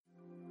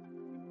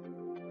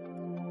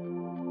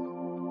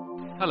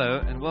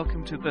Hello and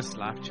welcome to this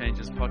Life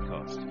Changes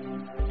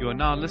podcast. You are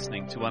now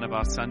listening to one of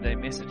our Sunday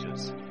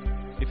messages.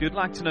 If you'd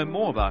like to know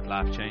more about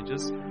Life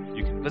Changes,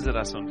 you can visit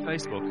us on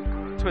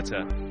Facebook,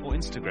 Twitter, or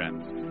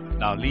Instagram.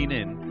 Now lean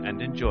in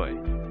and enjoy.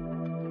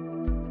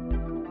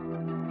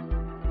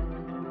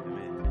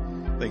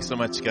 Thanks so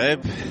much,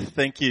 Gabe.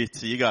 Thank you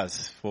to you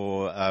guys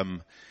for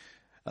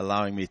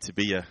allowing me to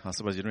be here. I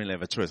suppose you didn't really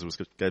have a choice. It was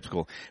Gabe's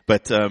call.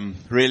 But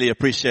really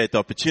appreciate the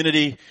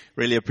opportunity.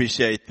 Really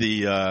appreciate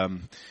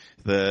the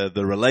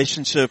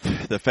relationship,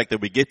 the fact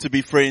that we get to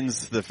be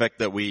friends, the fact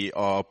that we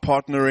are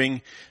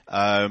partnering,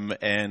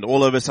 and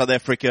all over South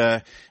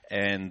Africa,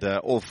 and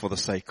all for the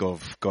sake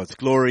of God's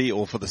glory,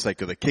 all for the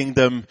sake of the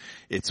kingdom.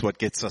 It's what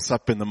gets us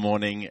up in the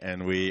morning,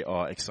 and we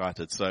are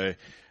excited. So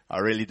I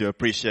really do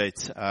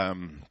appreciate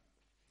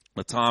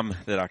the time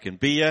that I can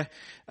be here.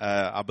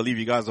 I believe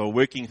you guys are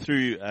working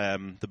through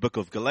the book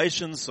of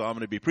Galatians, so I'm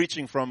going to be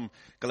preaching from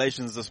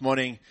Galatians this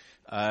morning.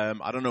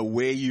 I don't know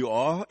where you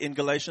are in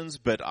Galatians,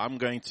 but I'm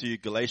going to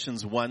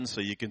Galatians 1,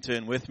 so you can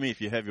turn with me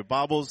if you have your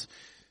Bibles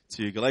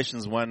to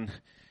Galatians 1,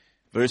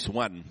 verse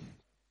 1.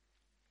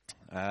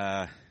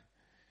 I'm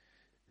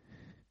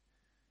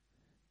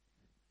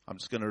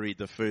just going to read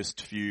the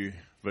first few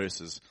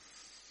verses.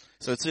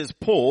 So it says,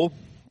 Paul,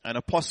 an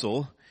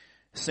apostle,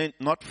 sent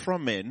not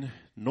from men,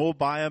 nor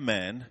by a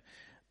man,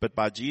 but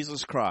by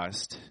Jesus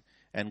Christ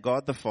and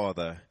God the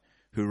Father,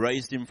 who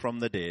raised him from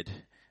the dead,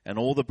 and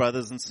all the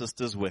brothers and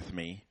sisters with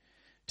me,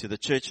 to the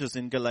churches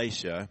in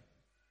Galatia,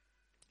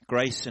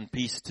 grace and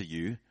peace to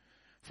you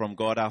from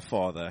God our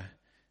Father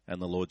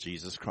and the Lord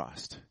Jesus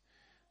Christ.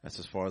 That's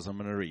as far as I'm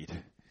going to read.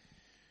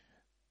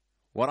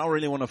 What I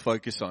really want to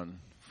focus on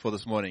for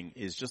this morning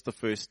is just the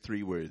first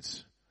three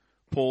words.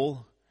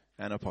 Paul,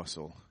 an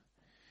apostle.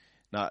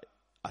 Now,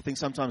 I think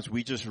sometimes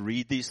we just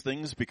read these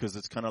things because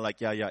it's kind of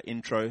like,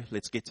 intro,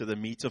 let's get to the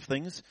meat of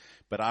things.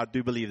 But I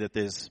do believe that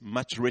there's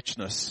much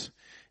richness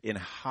in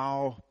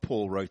how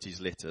Paul wrote his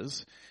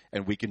letters,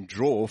 and we can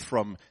draw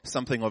from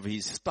something of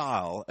his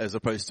style as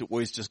opposed to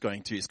always just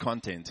going to his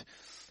content.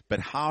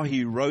 But how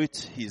he wrote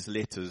his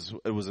letters,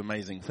 it was an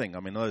amazing thing. I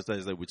mean, those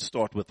days they would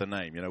start with the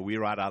name. You know, we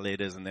write our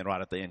letters and then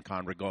right at the end,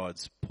 kind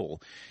regards, Paul.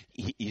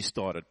 He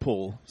started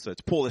Paul. So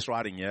it's Paul that's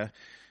writing here.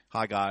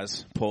 Hi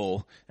guys,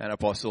 Paul, an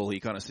apostle. He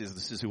kind of says,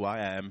 this is who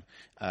I am.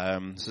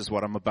 This is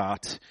what I'm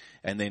about.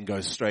 And then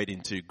goes straight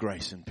into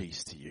grace and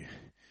peace to you.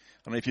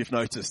 I don't know if you've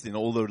noticed in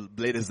all the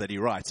letters that he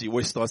writes, he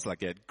always starts like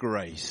that,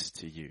 grace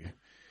to you.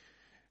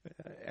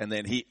 And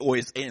then he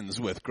always ends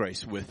with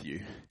grace with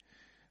you.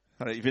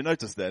 I don't know if you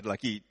noticed that,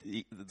 like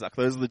like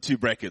those are the two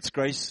brackets,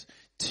 grace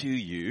to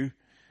you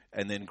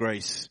and then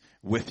grace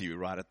with you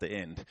right at the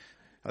end.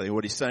 I think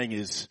what he's saying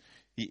is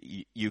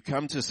you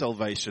come to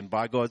salvation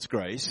by God's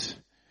grace,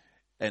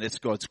 and it's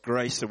God's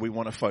grace that we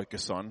want to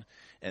focus on.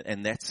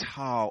 And that's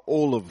how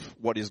all of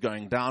what is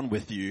going down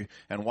with you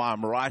and why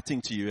I'm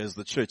writing to you as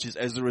the church is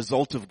as a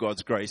result of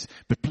God's grace.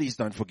 But please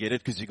don't forget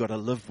it because you've got to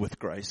live with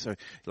grace. So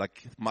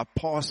like my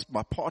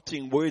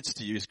parting words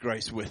to you is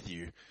grace with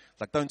you.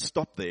 Like don't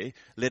stop there.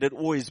 Let it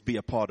always be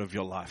a part of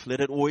your life.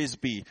 Let it always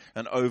be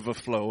an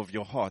overflow of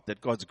your heart that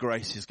God's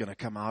grace is going to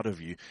come out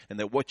of you and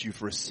that what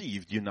you've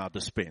received you now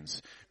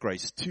dispense.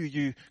 Grace to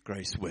you,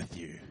 grace with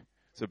you.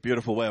 It's a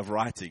beautiful way of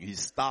writing. His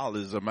style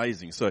is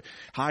amazing. So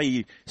how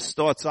he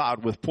starts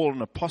out with Paul,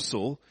 an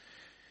apostle,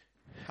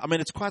 I mean,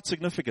 it's quite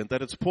significant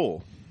that it's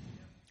Paul,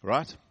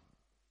 right?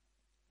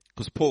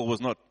 Because Paul was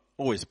not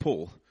always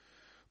Paul.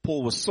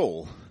 Paul was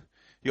Saul.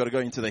 You got to go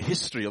into the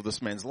history of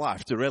this man's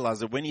life to realize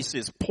that when he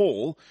says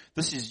Paul,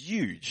 this is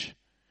huge.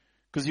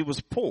 Because he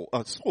was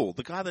Saul,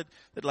 the guy that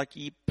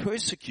he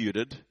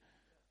persecuted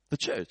the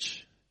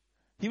church.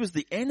 He was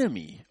the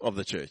enemy of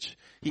the church.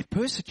 He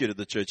persecuted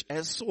the church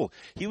as Saul.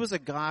 He was a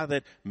guy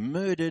that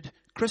murdered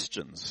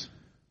Christians,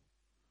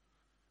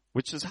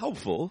 which is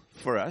helpful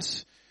for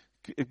us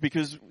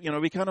because,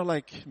 we kind of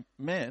like,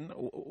 man,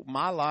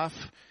 my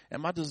life,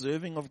 am I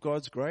deserving of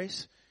God's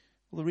grace?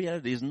 Well, the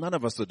reality is none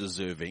of us are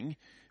deserving,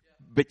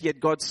 but yet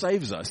God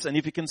saves us. And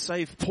if he can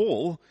save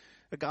Paul,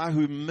 a guy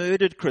who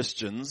murdered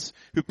Christians,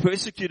 who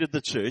persecuted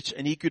the church,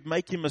 and he could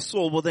make him a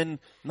Saul, well then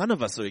none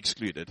of us are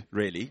excluded,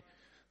 really.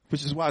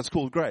 Which is why it's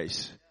called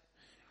grace.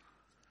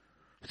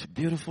 It's a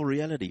beautiful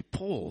reality.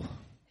 Paul.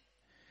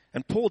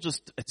 And Paul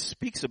it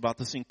speaks about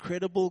this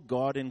incredible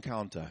God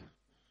encounter.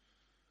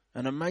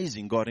 An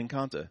amazing God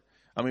encounter.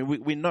 I mean,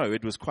 we know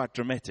it was quite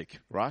dramatic,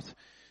 right?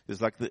 There's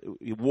like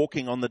you're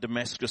walking on the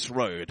Damascus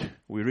Road.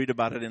 We read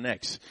about it in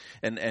Acts.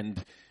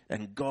 And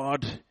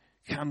God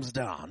comes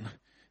down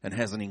and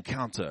has an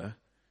encounter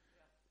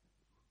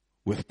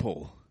with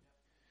Paul.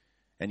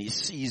 And he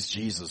sees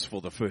Jesus for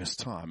the first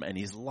time, and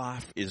his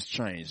life is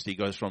changed. He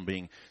goes from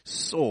being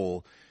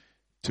Saul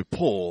to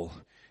Paul,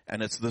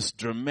 and it's this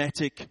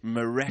dramatic,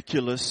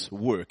 miraculous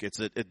work.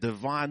 It's a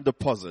divine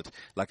deposit,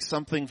 like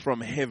something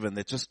from heaven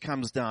that just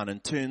comes down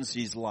and turns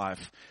his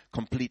life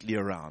completely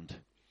around.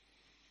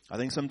 I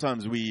think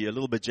sometimes we're a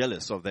little bit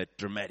jealous of that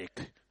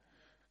dramatic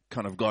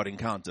kind of God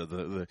encounter,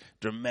 the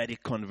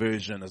dramatic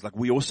conversion. It's like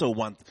we also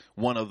want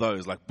one of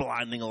those, like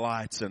blinding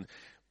lights. And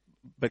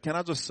But can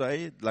I just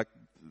say, like,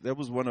 that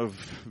was one of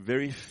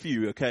very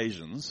few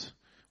occasions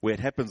where it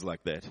happens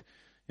like that.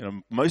 You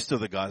know, most of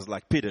the guys,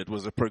 like Peter, it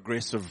was a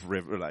progressive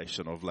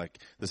revelation of like,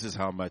 this is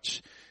how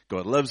much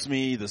God loves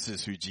me. This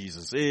is who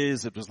Jesus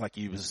is. It was like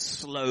he was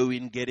slow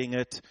in getting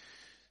it.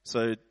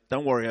 So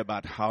don't worry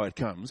about how it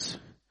comes.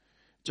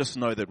 Just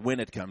know that when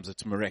it comes,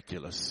 it's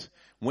miraculous.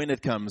 When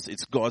it comes,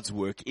 it's God's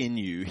work in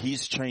you.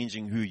 He's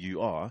changing who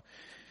you are.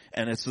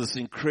 And it's this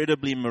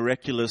incredibly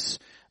miraculous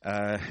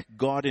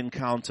God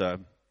encounter.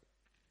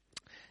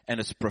 And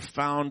it's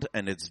profound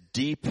and it's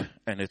deep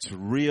and it's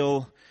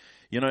real.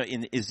 You know,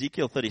 in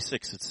Ezekiel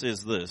 36, it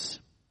says this.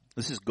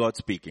 This is God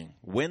speaking.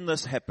 When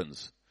this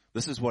happens,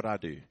 this is what I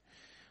do.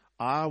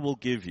 I will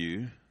give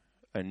you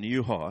a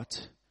new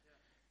heart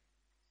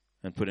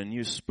and put a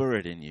new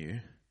spirit in you.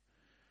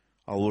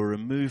 I will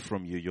remove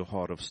from you your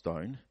heart of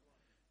stone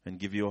and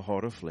give you a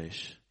heart of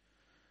flesh.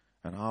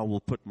 And I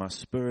will put my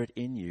spirit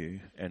in you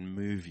and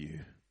move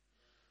you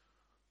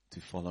to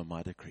follow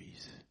my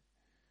decrees.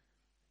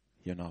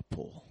 You're not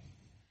Paul.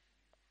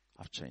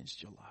 I've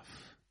changed your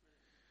life.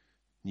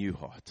 New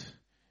heart.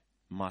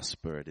 My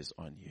spirit is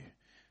on you.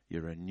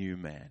 You're a new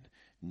man,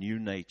 new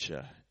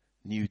nature,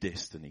 new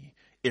destiny.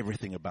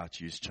 Everything about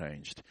you has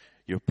changed.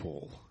 You're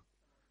Paul.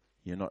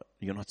 You're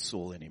not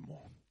Saul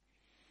anymore.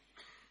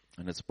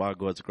 And it's by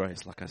God's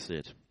grace, like I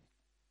said.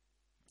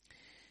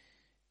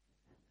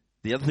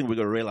 The other thing we've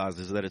got to realize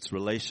is that it's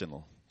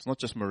relational. It's not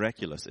just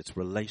miraculous, it's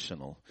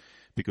relational.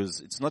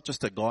 Because it's not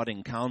just a God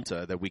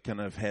encounter that we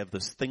kind of have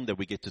this thing that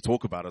we get to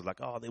talk about. It's like,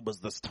 oh, there was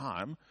this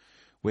time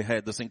we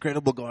had this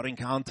incredible God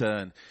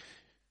encounter.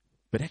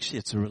 But actually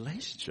it's a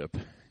relationship.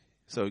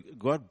 So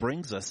God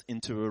brings us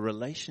into a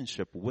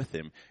relationship with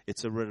Him.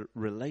 It's a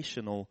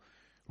relational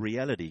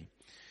reality.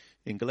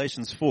 In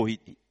Galatians 4,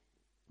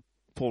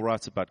 Paul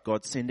writes about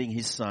God sending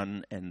His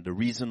Son, and the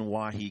reason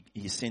why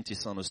He sent His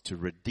Son is to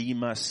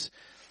redeem us,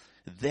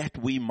 that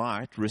we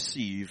might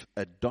receive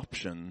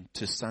adoption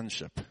to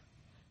sonship.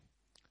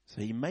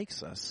 So He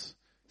makes us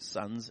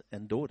sons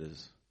and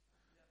daughters.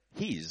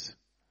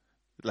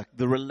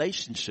 The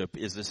relationship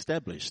is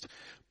established.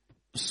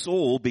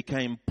 Saul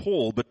became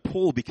Paul, but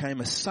Paul became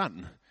a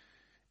son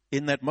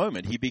in that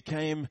moment. He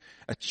became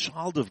a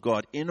child of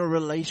God in a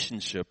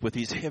relationship with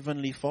his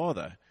heavenly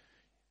Father.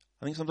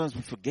 I think sometimes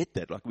we forget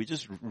that. Like, we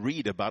just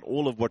read about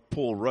all of what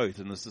Paul wrote,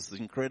 and this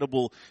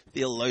incredible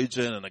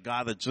theologian and a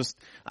guy that just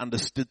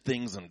understood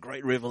things and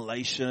great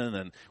revelation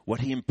and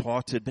what he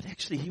imparted. But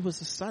actually, he was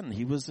a son.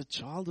 He was a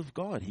child of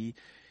God. He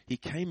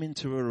came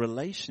into a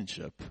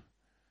relationship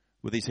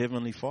with his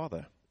heavenly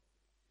Father.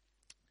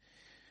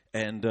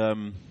 And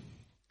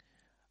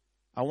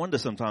I wonder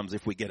sometimes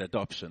if we get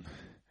adoption.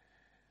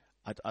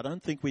 I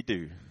don't think we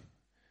do.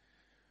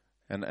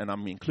 And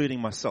I'm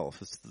including myself.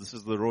 This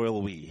is the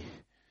royal we.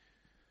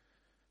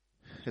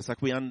 It's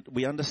like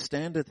we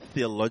understand it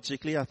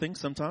theologically, I think,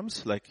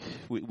 sometimes. Like,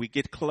 we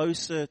get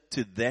closer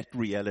to that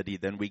reality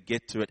than we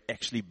get to it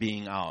actually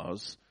being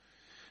ours.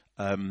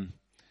 And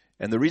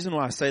the reason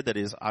why I say that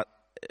is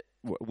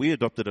we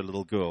adopted a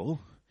little girl,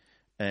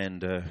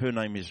 and her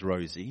name is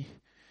Rosie.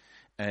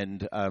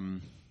 And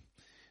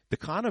the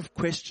kind of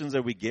questions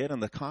that we get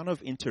and the kind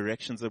of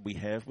interactions that we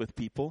have with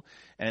people,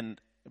 and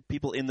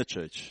people in the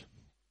church,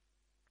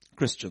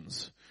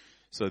 Christians.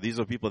 So these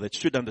are people that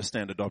should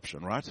understand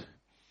adoption, right?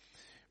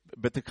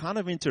 But the kind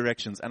of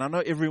interactions, and I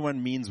know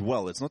everyone means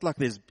well. It's not like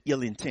there's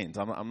ill intent.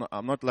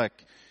 I'm not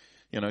like,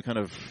 kind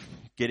of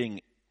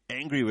getting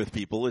angry with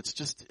people. It's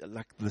just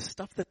like the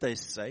stuff that they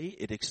say,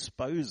 it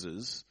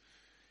exposes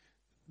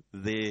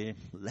their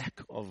lack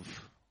of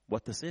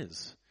what this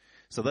is.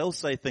 So they'll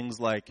say things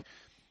like,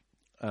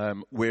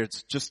 where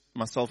it's just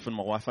myself and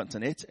my wife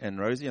Antoinette and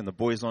Rosie and the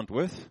boys aren't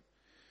with.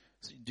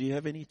 So, do you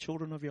have any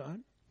children of your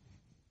own?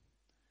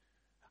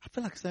 I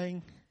feel like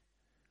saying,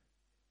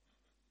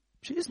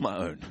 she is my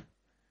own.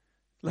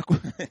 Like,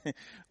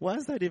 why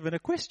is that even a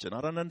question?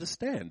 I don't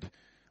understand.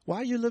 Why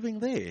are you living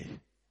there?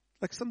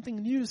 Like,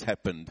 something new's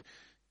happened.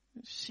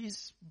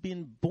 She's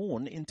been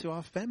born into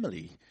our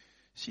family.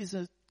 She's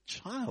a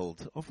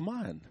child of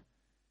mine.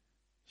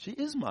 She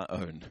is my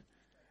own.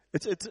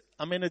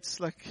 It's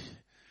like,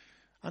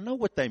 I know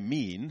what they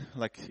mean.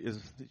 Like,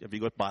 have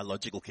you got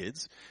biological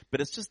kids?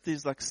 But it's just,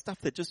 there's like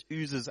stuff that just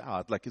oozes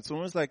out. Like, it's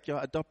almost like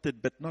you're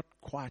adopted, but not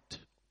quite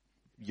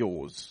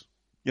yours.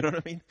 You know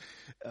what I mean?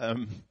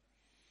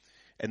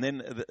 And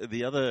then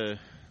the other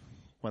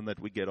one that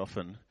we get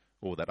often,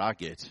 or that I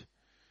get,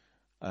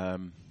 have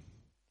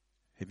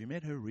you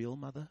met her real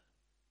mother?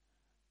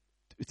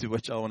 To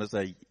which I want to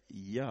say,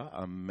 yeah,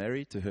 I'm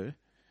married to her.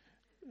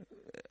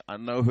 I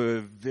know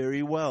her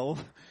very well.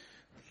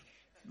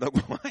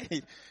 Like,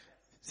 why?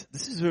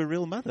 This is her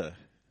real mother.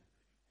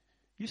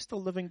 You're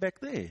still living back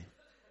there.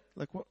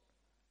 Like,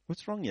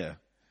 what's wrong here?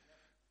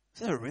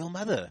 Is that her real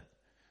mother?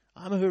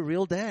 I'm her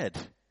real dad.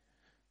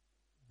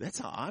 That's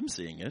how I'm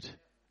seeing it.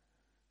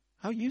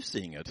 How are you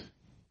seeing it?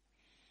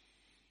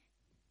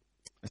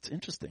 It's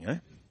interesting, eh?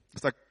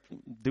 It's like,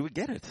 do we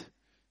get it?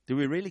 Do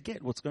we really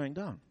get what's going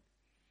down?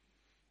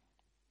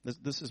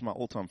 This is my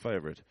all-time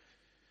favorite.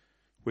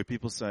 where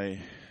people say,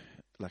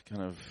 like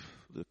kind of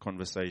the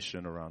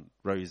conversation around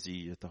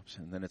Rosie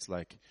adoption, and then it's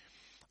like,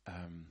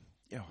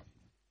 yeah,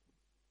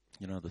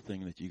 you know, the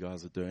thing that you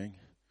guys are doing,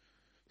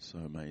 so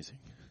amazing.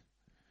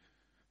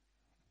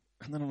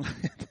 And then I'm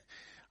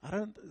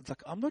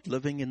like, I'm not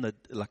living in the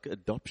like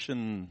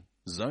adoption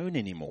zone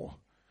anymore.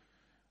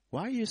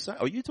 Why are you saying,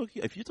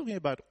 if you're talking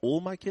about all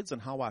my kids and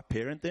how I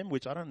parent them,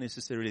 which I don't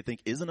necessarily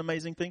think is an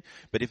amazing thing,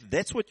 but if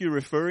that's what you're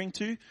referring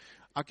to,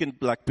 I can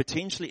like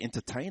potentially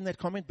entertain that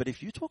comment. But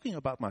if you're talking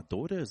about my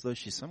daughter as though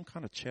she's some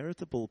kind of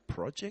charitable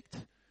project,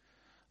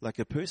 like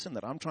a person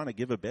that I'm trying to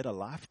give a better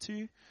life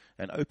to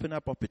and open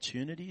up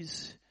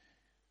opportunities,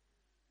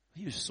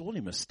 you're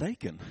sorely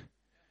mistaken.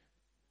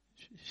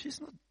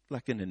 She's not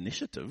like an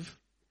initiative.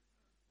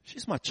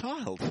 She's my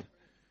child.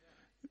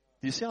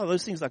 You see how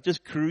those things like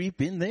just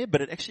creep in there,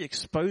 but it actually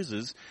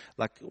exposes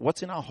like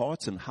what's in our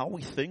hearts and how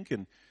we think,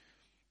 and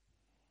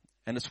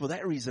it's for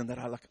that reason that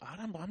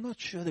I'm not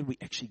sure that we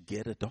actually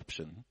get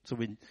adoption. So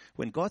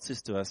when God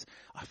says to us,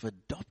 "I've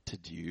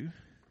adopted you,"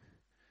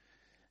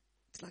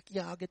 it's like,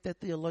 yeah, I'll get that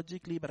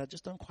theologically, but I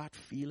just don't quite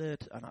feel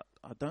it, and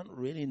I don't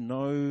really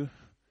know.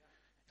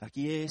 Like,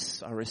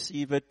 yes, I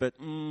receive it, but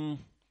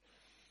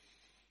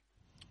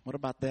what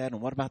about that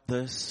and what about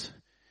this?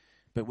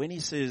 But when He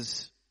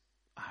says,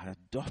 "I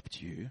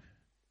adopt you,"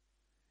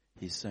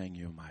 He's saying,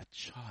 "You're my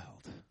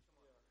child.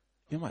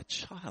 You're my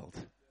child."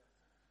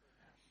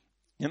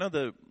 You know,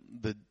 the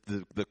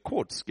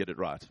courts get it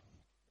right.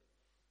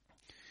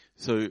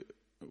 So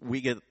we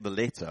get the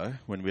letter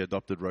when we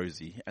adopted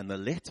Rosie, and the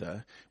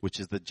letter, which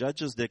is the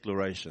judge's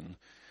declaration,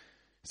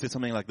 said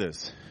something like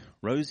this: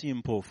 Rosie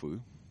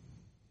Mpofu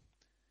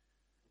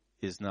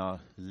is now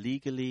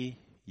legally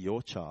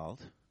your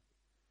child,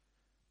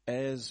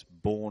 as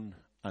born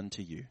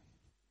unto you.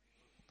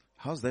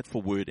 How's that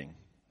for wording?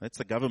 That's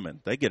the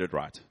government. They get it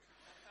right.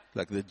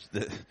 Like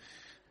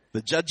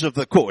the judge of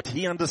the court,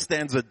 he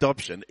understands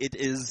adoption. It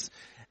is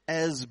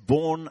as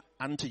born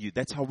unto you.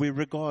 That's how we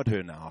regard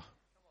her now.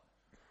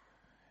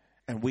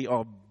 And we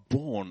are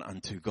born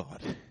unto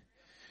God.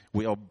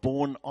 We are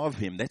born of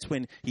Him. That's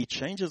when He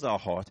changes our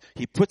heart.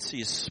 He puts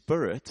His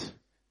Spirit.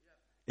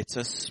 It's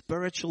a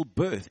spiritual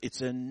birth.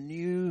 It's a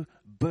new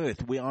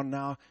birth. We are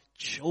now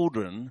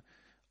children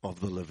of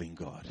the living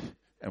God.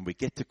 And we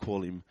get to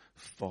call Him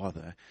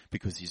Father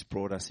because He's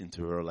brought us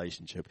into a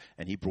relationship,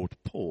 and He brought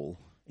Paul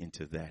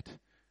into that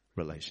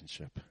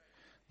relationship.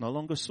 No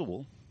longer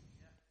Saul,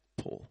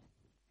 Paul.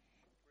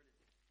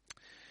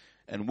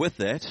 And with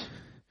that,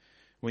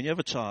 when you have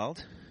a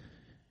child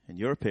and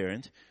you're a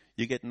parent,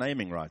 you get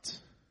naming rights.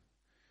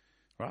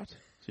 Right?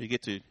 So you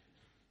get to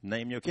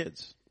name your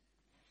kids.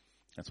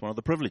 That's one of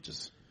the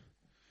privileges.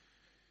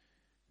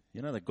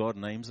 You know that God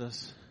names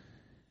us?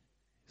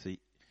 See,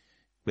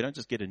 we don't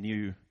just get a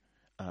new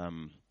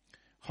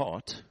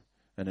heart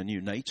and a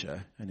new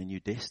nature and a new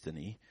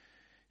destiny.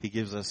 He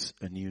gives us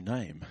a new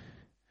name.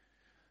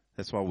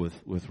 That's why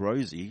with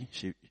Rosie,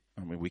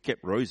 we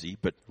kept Rosie,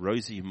 but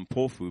Rosie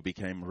Mpofu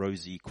became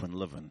Rosie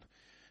Quinlivan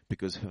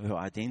because her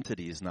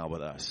identity is now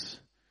with us.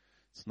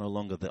 It's no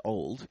longer the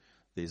old.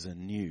 There's a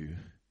new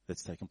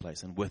that's taken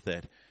place, and with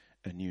that,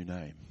 a new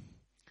name.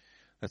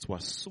 That's why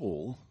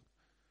Saul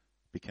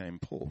became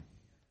Paul.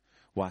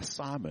 Why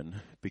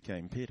Simon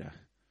became Peter.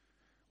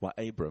 Why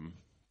Abram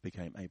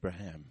became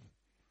Abraham.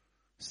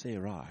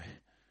 Sarai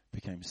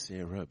became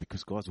Sarah.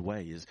 Because God's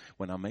way is,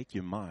 when I make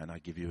you mine, I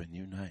give you a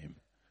new name.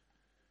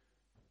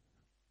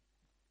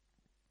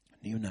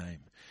 A new name.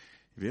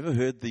 Have you ever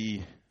heard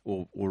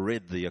or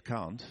read the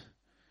account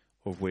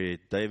of where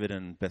David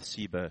and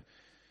Bathsheba,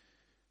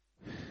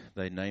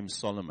 they named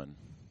Solomon?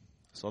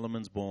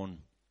 Solomon's born,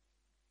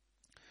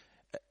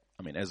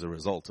 as a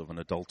result of an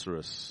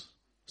adulterous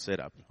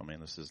setup.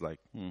 This is like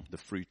the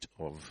fruit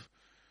of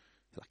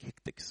like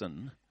hectic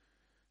sin.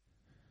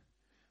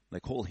 They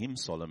call him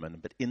Solomon,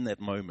 but in that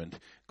moment,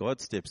 God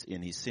steps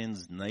in. He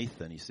sends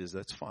Nathan. He says,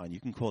 that's fine.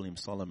 You can call him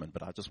Solomon,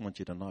 but I just want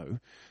you to know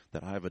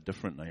that I have a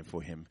different name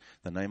for him.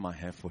 The name I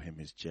have for him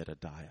is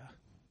Jedediah,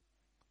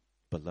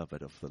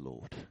 beloved of the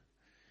Lord.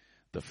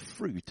 The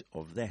fruit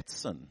of that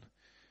sin.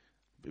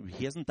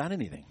 He hasn't done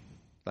anything.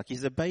 Like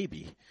he's a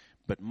baby,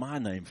 but my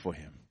name for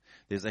him.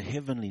 There's a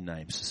heavenly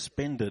name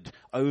suspended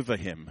over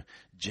him,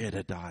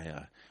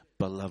 Jedediah,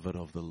 beloved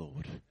of the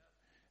Lord.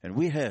 And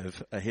we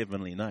have a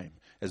heavenly name.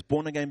 As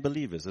born-again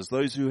believers, as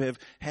those who have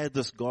had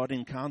this God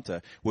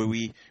encounter, where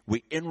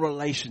we're in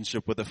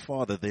relationship with the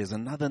Father, there's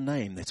another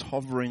name that's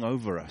hovering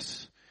over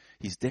us.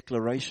 His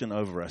declaration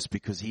over us,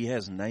 because He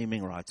has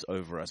naming rights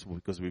over us,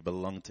 because we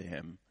belong to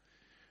Him.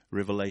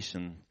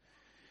 Revelation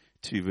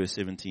 2 verse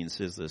 17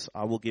 says this: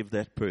 I will give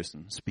that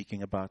person,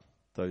 speaking about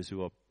those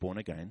who are born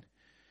again,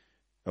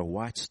 a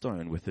white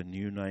stone with a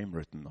new name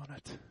written on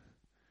it.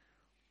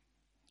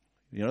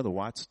 You know, the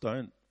white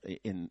stone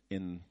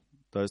in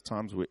those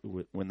times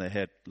when they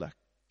had like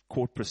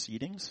court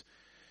proceedings,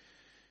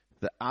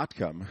 the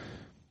outcome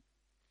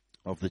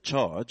of the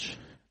charge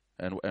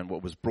and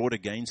what was brought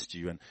against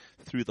you, and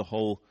through the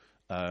whole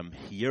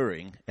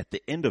hearing, at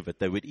the end of it,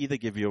 they would either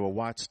give you a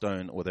white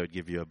stone or they would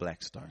give you a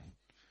black stone.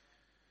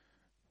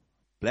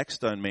 Black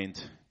stone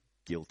meant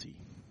guilty.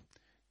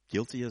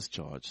 Guilty as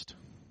charged.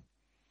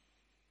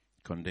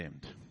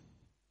 Condemned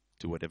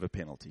to whatever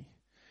penalty.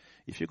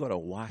 If you got a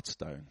white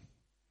stone,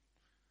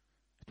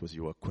 it was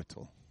your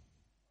acquittal.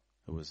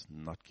 It was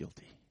not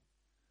guilty.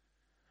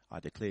 I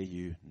declare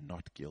you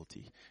not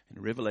guilty.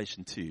 In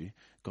Revelation 2,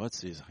 God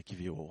says, I give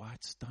you a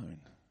white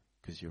stone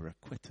because you're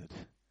acquitted.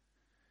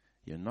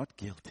 You're not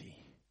guilty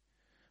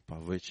by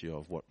virtue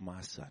of what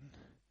my Son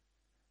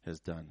has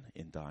done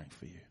in dying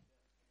for you.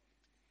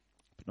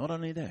 But not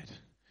only that,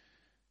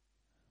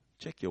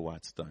 check your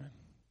white stone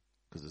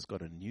because it's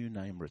got a new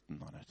name written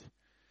on it.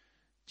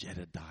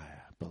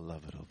 Jedediah,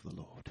 beloved of the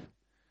Lord.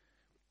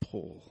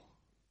 Paul,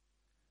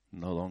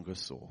 no longer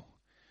Saul.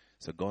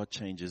 So God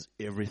changes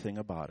everything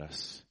about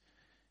us.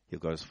 He'll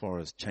go as far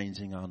as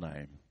changing our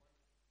name.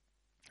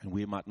 And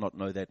we might not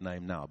know that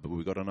name now, but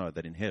we've got to know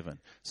that in heaven,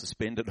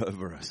 suspended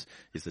over us,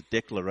 is the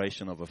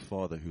declaration of a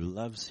father who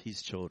loves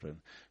his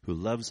children, who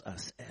loves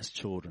us as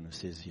children, who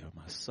says, you're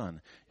my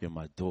son, you're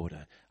my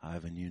daughter, I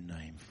have a new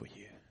name for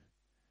you.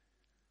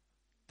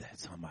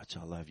 That's how much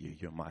I love you.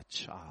 You're my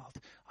child.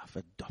 I've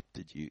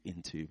adopted you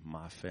into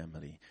my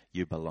family.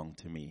 You belong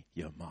to me.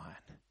 You're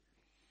mine.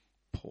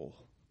 Paul.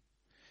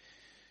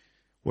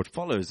 What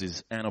follows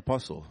is an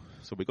apostle.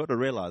 So we've got to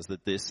realize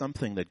that there's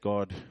something that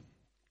God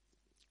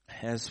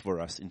has for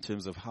us in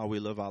terms of how we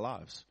live our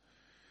lives.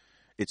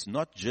 It's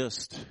not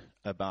just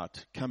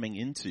about coming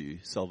into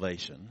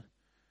salvation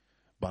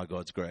by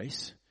God's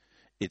grace.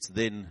 It's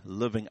then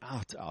living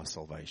out our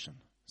salvation.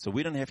 So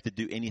we don't have to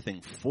do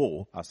anything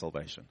for our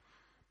salvation.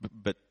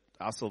 But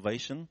our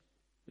salvation,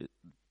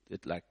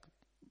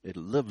 it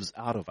lives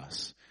out of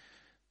us.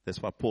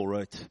 That's why Paul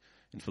wrote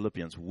in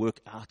Philippians, work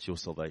out your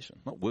salvation.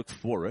 Not work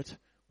for it,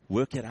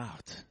 work it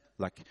out.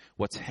 Like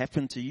what's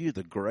happened to you,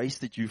 the grace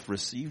that you've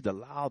received,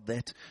 allow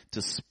that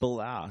to spill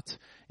out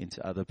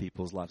into other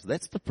people's lives.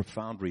 That's the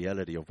profound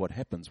reality of what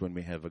happens when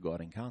we have a God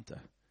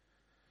encounter.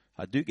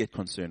 I do get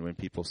concerned when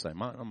people say,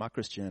 my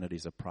Christianity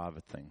is a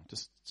private thing.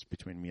 Just it's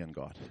between me and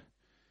God.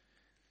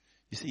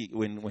 You see,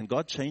 when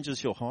God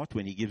changes your heart,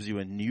 when he gives you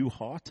a new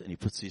heart and he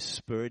puts his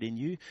spirit in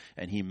you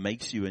and he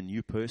makes you a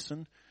new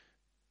person,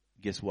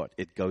 guess what?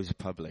 It goes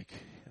public.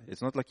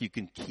 It's not like you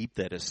can keep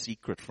that a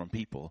secret from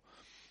people.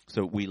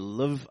 So we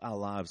live our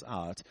lives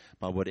out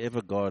by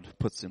whatever God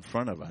puts in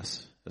front of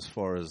us as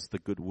far as the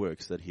good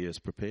works that he has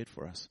prepared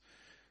for us.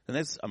 And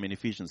that's,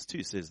 Ephesians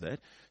 2 says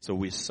that. So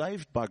we're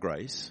saved by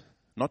grace,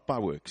 not by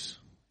works.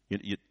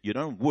 You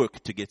don't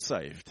work to get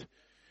saved.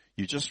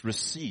 You just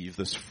receive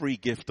this free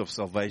gift of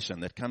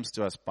salvation that comes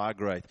to us by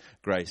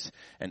grace,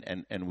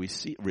 and we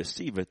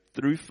receive it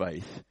through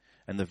faith.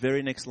 And the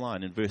very next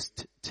line in verse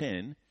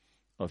 10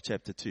 of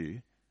chapter 2,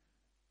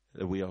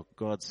 that we are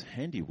God's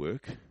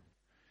handiwork,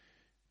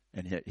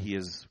 and he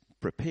has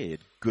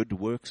prepared good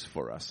works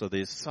for us. So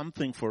there's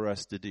something for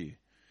us to do,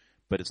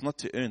 but it's not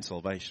to earn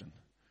salvation.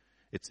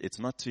 It's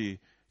not to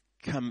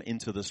come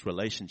into this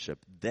relationship.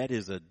 That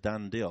is a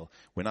done deal.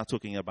 We're not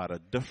talking about a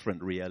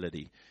different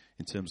reality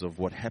in terms of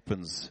what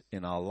happens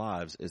in our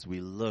lives as we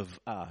live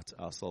out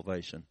our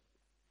salvation.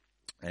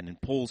 And in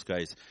Paul's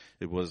case,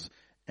 it was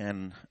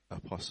an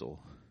apostle.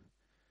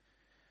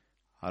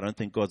 I don't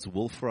think God's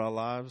will for our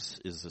lives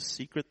is a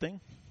secret thing.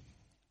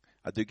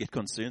 I do get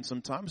concerned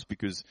sometimes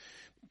because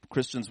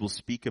Christians will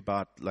speak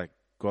about like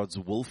God's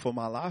will for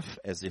my life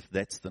as if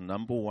that's the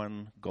number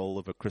one goal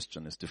of a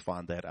Christian, is to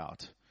find that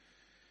out.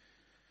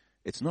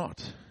 It's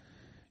not.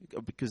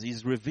 Because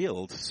he's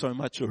revealed so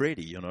much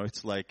already,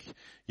 It's like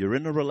you're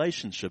in a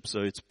relationship,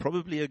 so it's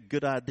probably a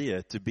good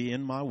idea to be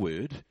in my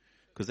word,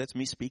 because that's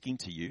me speaking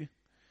to you,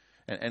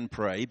 and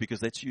pray,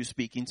 because that's you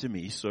speaking to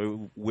me.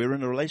 So we're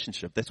in a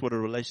relationship. That's what a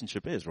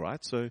relationship is,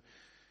 right? So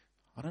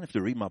I don't have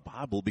to read my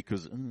Bible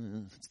because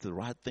it's the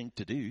right thing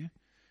to do.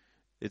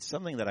 It's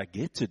something that I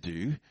get to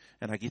do,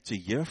 and I get to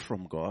hear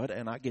from God,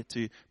 and I get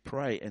to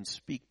pray and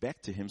speak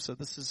back to him. So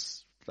this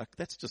is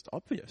that's just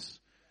obvious.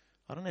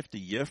 I don't have to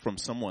hear from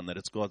someone that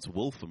it's God's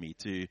will for me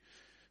to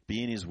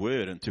be in his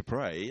word and to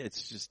pray.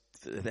 It's just,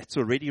 that's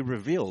already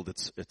revealed.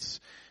 It's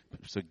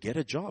so get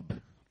a job.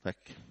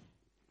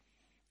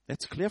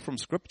 That's clear from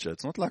scripture.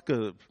 It's not like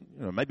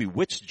maybe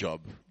which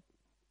job.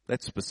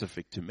 That's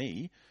specific to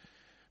me.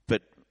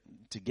 But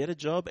to get a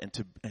job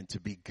and to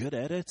be good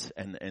at it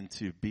and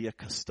to be a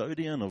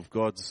custodian of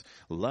God's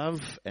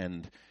love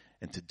and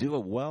to do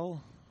it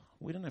well,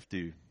 we don't have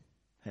to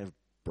have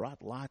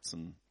bright lights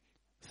and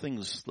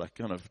things like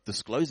kind of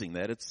disclosing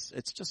that.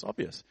 It's just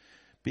obvious.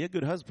 Be a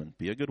good husband,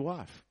 be a good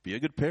wife, be a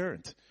good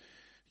parent,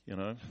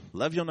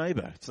 love your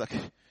neighbor. It's like,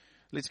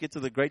 let's get to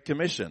the Great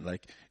Commission.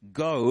 Like,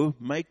 go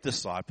make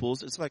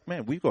disciples. It's like,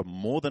 man, we've got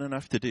more than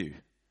enough to do.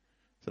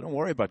 So don't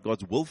worry about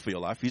God's will for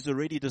your life. He's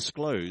already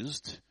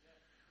disclosed.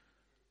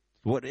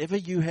 Whatever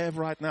you have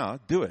right now,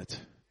 do it.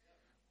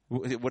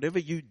 Whatever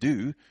you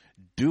do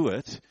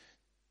it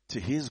to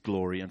his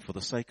glory and for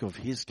the sake of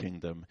his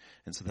kingdom,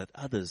 and so that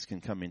others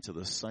can come into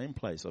the same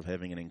place of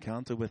having an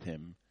encounter with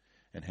him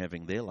and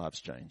having their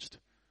lives changed.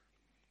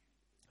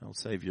 I'll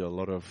save you a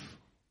lot of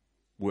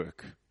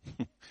work.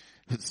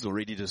 It's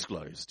already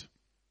disclosed.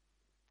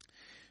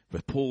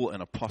 But Paul,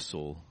 an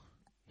apostle,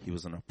 he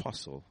was an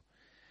apostle.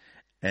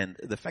 And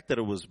the fact that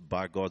it was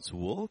by God's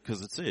will,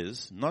 because it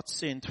says, not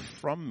sent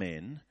from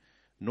men,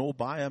 nor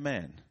by a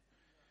man.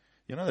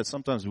 You know that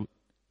sometimes,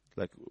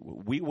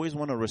 we always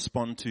want to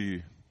respond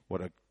to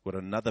what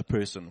another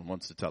person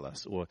wants to tell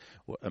us, or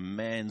a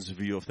man's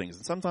view of things.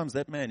 And sometimes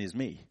that man is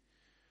me.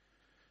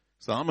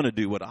 So I'm going to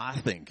do what I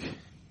think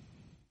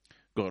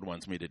God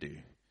wants me to do.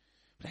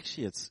 But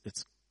actually,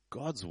 it's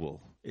God's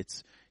will.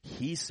 It's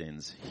He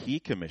sends, He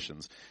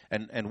commissions.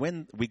 And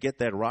when we get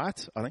that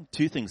right, I think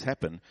two things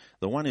happen.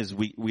 The one is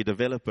we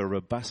develop a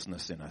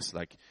robustness in us.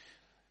 Like,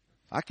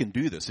 I can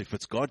do this if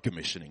it's God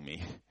commissioning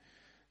me.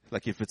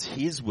 Like, if it's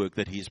His work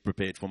that He's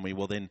prepared for me,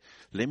 well then,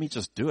 let me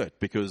just do it.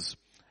 Because,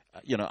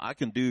 I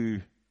can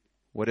do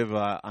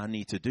whatever I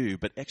need to do.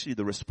 But actually,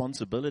 the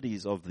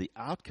responsibilities of the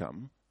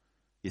outcome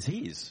is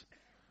His.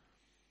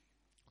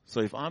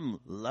 So if I'm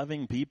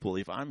loving people,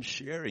 if I'm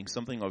sharing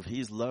something of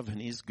His love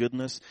and His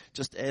goodness,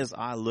 just as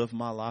I live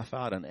my life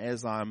out and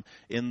as I'm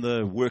in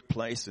the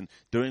workplace and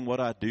doing what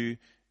I do,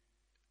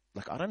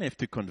 I don't have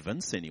to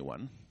convince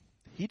anyone.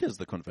 He does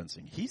the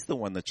convincing. He's the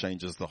one that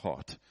changes the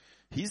heart.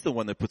 He's the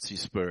one that puts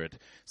His Spirit.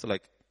 So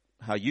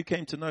how you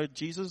came to know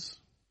Jesus,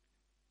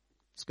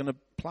 it's going to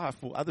apply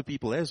for other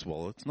people as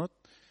well. It's not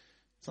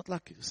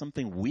like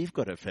something we've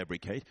got to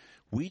fabricate.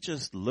 We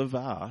just live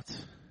out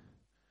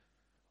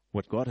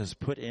what God has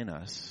put in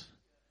us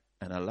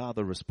and allow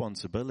the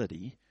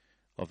responsibility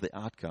of the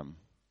outcome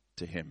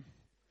to Him.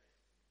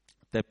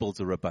 That builds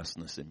a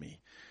robustness in me.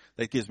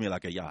 That gives me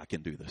I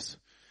can do this.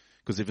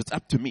 Because if it's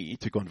up to me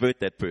to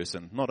convert that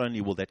person, not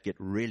only will that get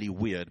really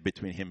weird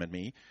between him and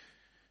me,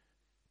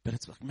 but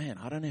it's man,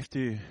 I don't have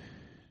to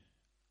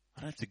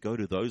go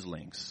to those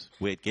lengths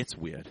where it gets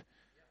weird.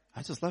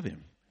 I just love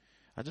him.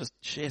 I just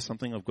share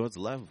something of God's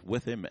love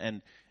with him.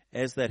 And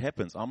as that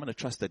happens, I'm going to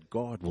trust that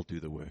God will do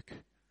the work.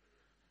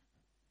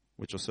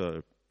 Which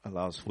also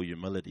allows for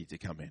humility to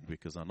come in,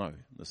 because I know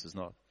this is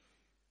not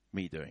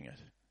me doing it.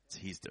 It's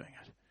He's doing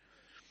it.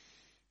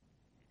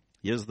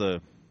 Here's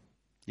the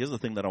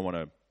thing that I want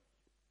to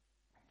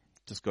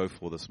just go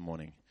for this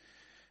morning.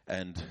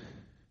 And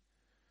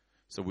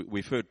so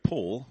we've heard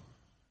Paul,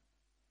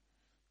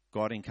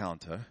 God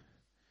encounter.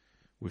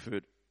 We've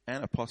heard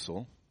an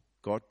apostle,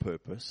 God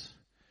purpose.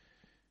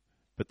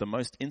 But the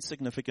most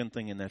insignificant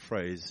thing in that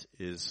phrase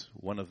is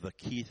one of the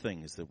key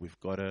things that we've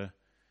got to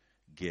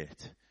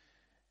get.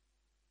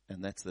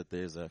 And that's that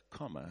there's a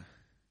comma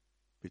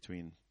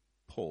between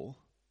Paul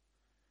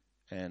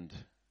and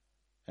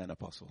an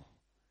apostle.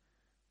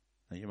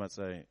 Now you might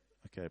say,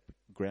 okay,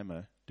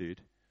 grammar, dude.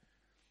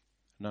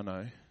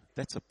 No,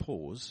 that's a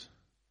pause.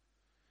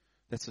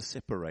 That's a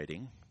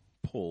separating.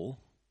 Paul,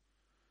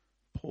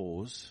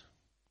 pause,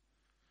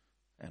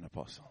 and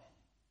apostle.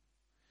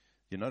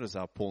 You notice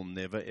how Paul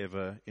never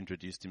ever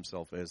introduced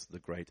himself as the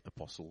great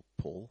apostle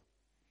Paul?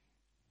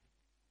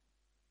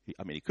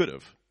 He could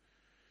have.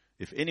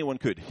 If anyone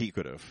could, he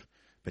could have.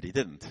 But he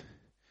didn't.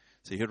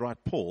 So he'd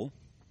write Paul,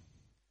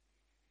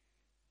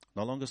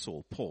 no longer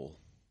Saul, Paul,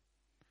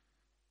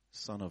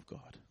 Son of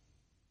God,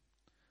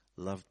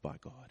 loved by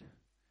God,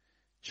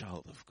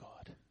 child of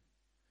God,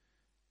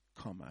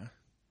 comma,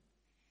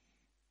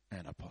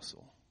 an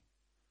apostle.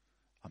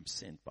 I'm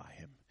sent by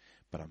Him.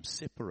 But I'm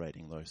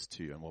separating those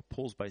two. And what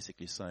Paul's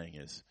basically saying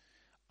is,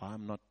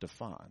 I'm not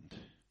defined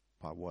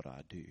by what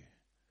I do.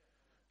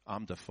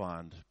 I'm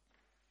defined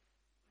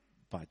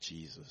by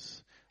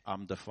Jesus.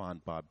 I'm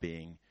defined by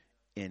being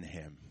in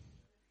Him.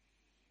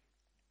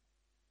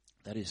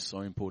 That is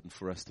so important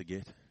for us to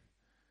get.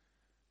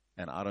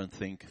 And I don't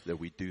think that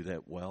we do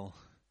that well.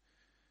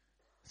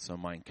 So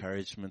my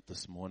encouragement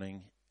this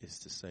morning is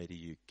to say to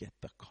you, get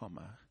the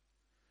comma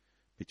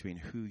between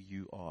who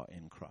you are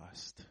in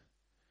Christ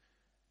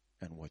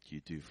and what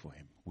you do for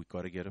Him. We've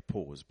got to get a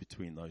pause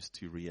between those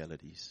two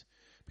realities.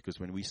 Because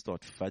when we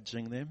start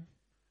fudging them,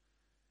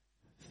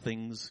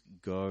 things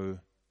go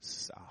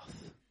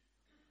south.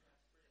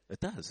 It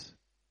does.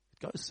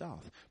 It goes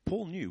south.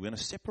 Paul knew we're going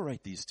to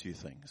separate these two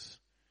things.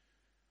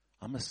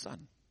 I'm a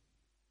son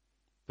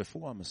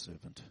before I'm a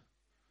servant.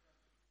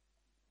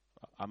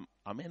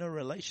 I'm in a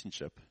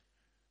relationship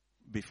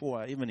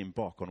before I even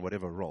embark on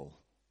whatever role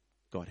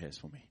God has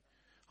for me.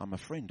 I'm a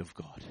friend of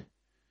God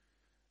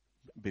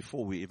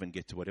before we even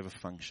get to whatever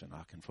function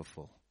I can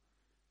fulfill.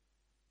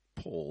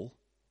 Paul,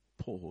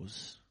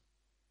 pause,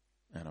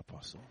 and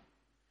apostle.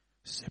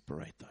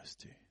 Separate those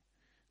two.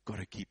 Got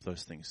to keep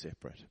those things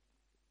separate.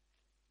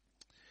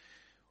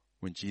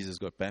 When Jesus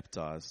got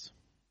baptized,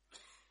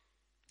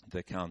 the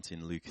account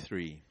in Luke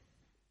 3,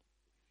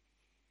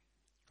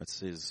 it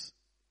says,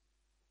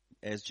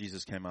 as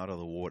Jesus came out of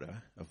the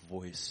water, a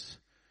voice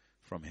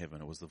from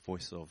heaven, it was the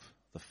voice of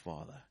the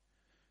Father,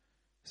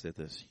 said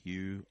this,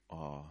 "You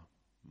are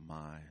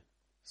my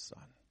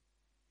Son,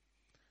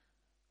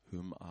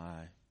 whom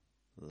I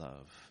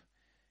love.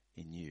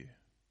 In you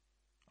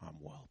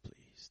I'm well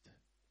pleased."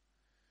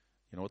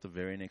 You know what the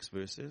very next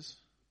verse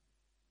is?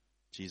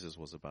 Jesus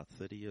was about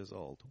 30 years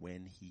old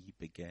when He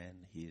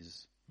began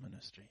His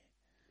ministry.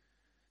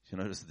 You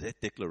notice that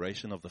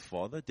declaration of the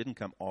Father didn't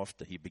come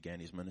after he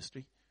began his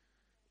ministry.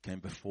 It came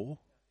before.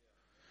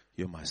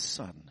 You're my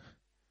Son,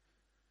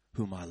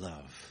 whom I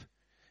love.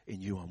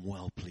 In you I'm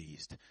well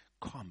pleased.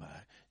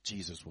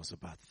 Jesus was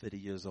about 30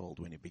 years old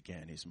when he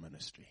began his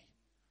ministry.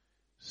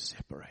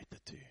 Separate the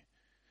two.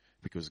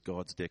 Because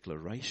God's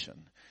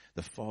declaration,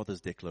 the Father's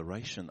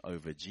declaration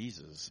over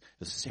Jesus,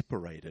 is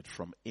separated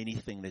from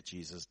anything that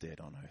Jesus did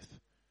on earth.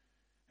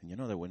 And you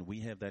know that when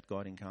we have that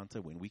God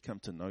encounter, when we come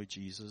to know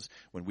Jesus,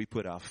 when we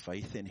put our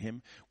faith in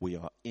him, we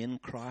are in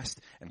Christ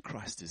and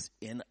Christ is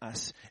in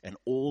us, and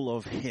all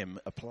of him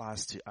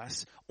applies to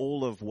us.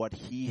 All of what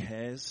he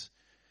has,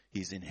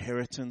 his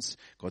inheritance,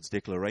 God's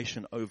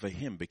declaration over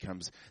him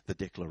becomes the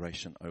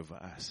declaration over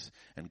us.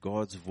 And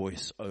God's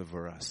voice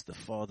over us, the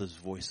Father's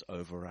voice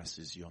over us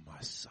is, you're my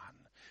Son,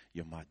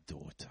 you're my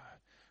daughter,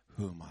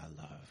 whom I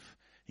love.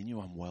 In you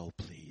I'm well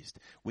pleased.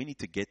 We need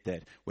to get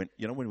that. When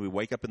we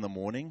wake up in the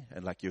morning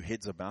and like your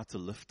head's about to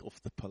lift off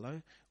the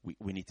pillow,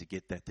 we need to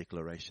get that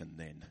declaration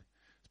then.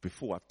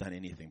 Before I've done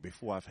anything,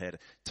 before I've had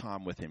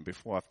time with him,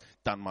 before I've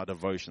done my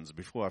devotions,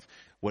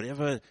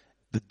 whatever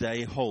the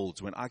day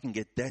holds, when I can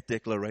get that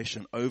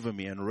declaration over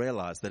me and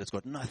realize that it's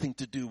got nothing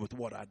to do with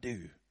what I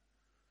do.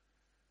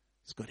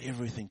 It's got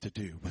everything to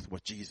do with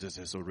what Jesus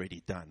has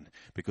already done,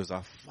 because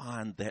I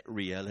find that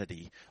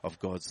reality of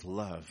God's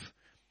love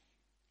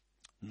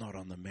not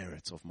on the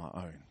merits of my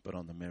own, but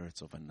on the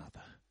merits of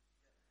another.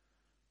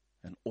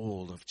 And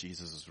all of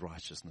Jesus'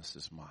 righteousness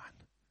is mine.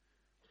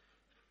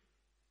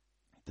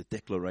 The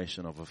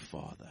declaration of a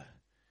father,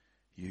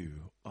 you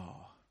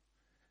are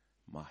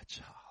my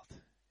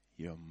child.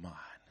 You're mine.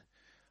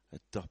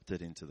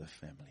 Adopted into the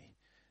family.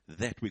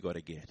 That we got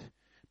to get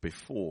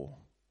before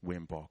we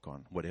embark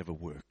on whatever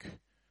work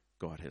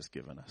God has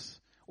given us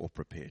or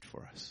prepared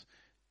for us.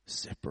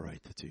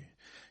 Separate the two.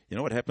 You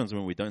know what happens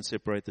when we don't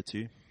separate the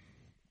two?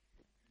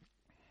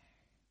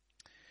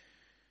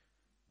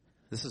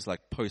 This is like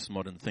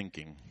postmodern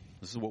thinking.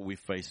 This is what we're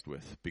faced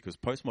with, because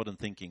postmodern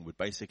thinking would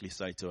basically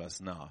say to us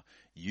now,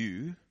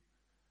 you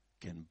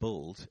can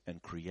build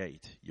and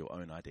create your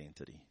own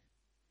identity.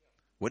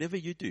 Whatever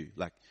you do,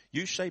 like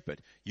you shape it,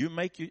 you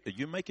make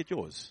it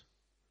yours.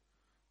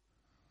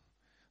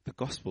 The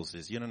gospel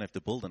says you don't have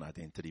to build an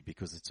identity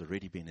because it's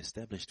already been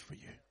established for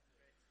you.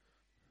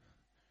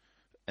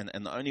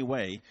 And the only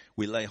way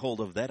we lay hold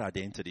of that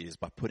identity is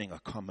by putting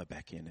a comma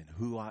back in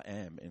who I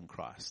am in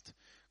Christ,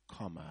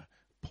 comma,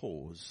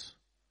 pause,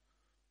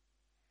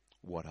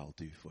 what I'll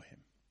do for him.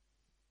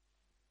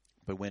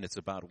 But when it's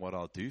about what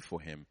I'll do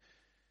for him,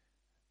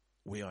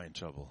 we are in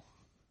trouble.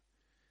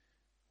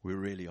 We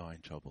really are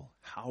in trouble.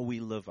 How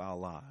we live our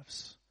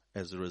lives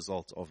as a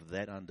result of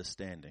that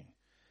understanding,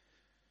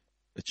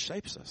 it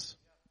shapes us.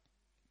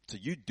 So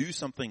you do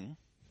something.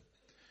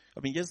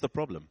 I mean, here's the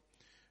problem.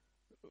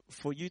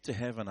 For you to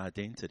have an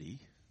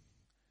identity,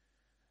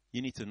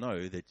 you need to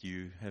know that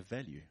you have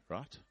value,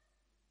 right?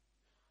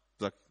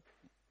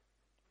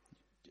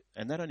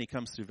 And that only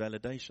comes through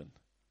validation.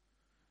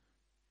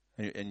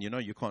 And you know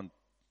you can't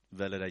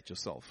validate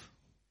yourself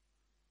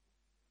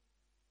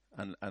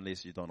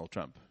unless you're Donald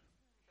Trump.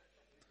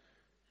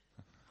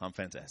 I'm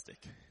fantastic.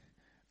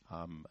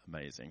 I'm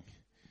amazing.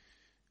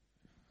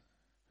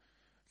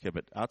 Okay,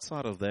 but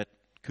outside of that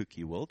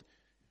cookie world,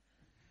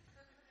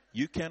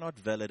 you cannot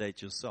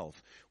validate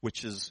yourself,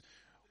 which is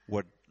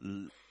what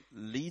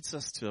leads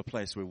us to a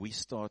place where we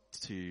start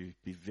to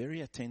be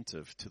very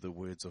attentive to the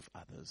words of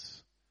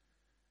others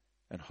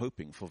and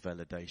hoping for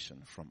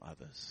validation from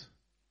others.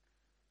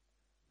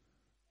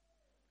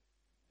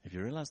 Have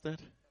you realized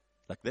that?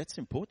 Like, that's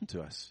important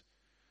to us.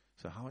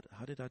 So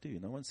how did I do?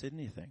 No one said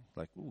anything.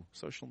 Like,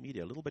 social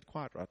media, a little bit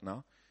quiet right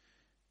now.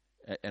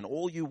 And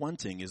all you're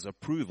wanting is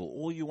approval.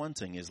 All you're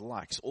wanting is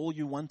likes. All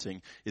you're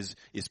wanting is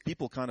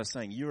people kind of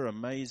saying, you're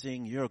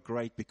amazing, you're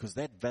great, because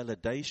that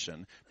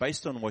validation,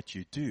 based on what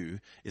you do,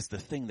 is the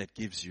thing that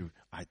gives you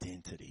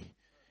identity.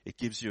 It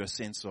gives you a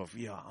sense of,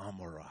 yeah,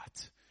 I'm all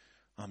right.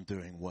 I'm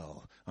doing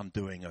well. I'm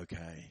doing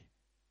okay.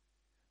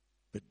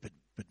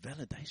 But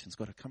validation's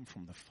got to come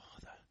from the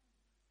Father.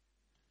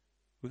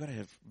 We've got to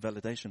have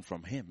validation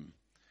from him.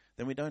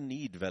 Then we don't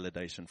need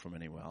validation from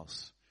anyone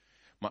else.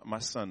 My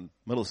son,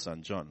 middle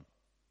son, John,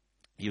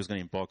 he was going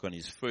to embark on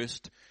his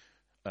first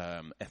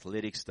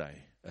athletics day,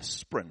 a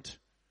sprint,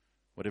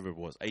 whatever it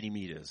was, 80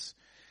 meters.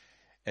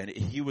 And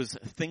he was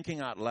thinking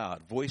out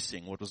loud,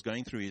 voicing what was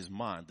going through his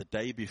mind the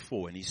day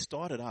before. And he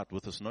started out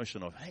with this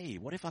notion of, hey,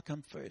 what if I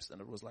come first? And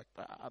it was like,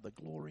 the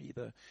glory,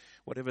 the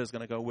whatever is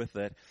going to go with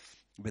that.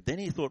 But then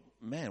he thought,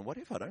 man, what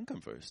if I don't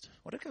come first?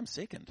 What if I come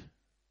second?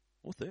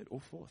 Or third? Or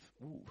fourth?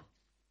 Ooh,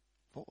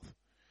 fourth.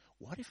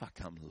 What if I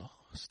come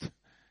last?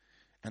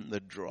 And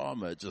the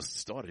drama just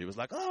started. He was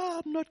like,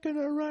 I'm not going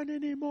to run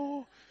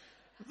anymore.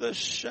 The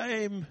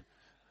shame,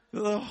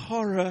 the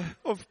horror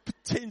of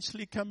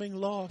potentially coming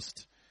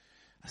last.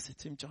 I said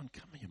to him, John,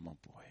 come here, my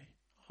boy.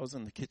 I was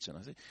in the kitchen.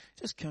 I said,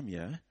 just come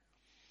here.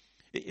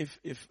 If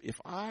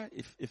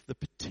the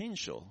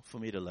potential for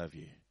me to love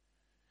you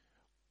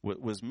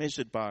was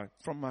measured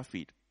from my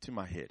feet to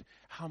my head,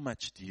 how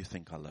much do you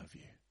think I love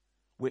you?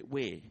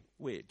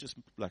 Where? Just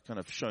like kind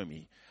of show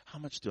me. How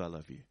much do I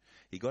love you?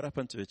 He got up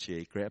onto a chair,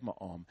 he grabbed my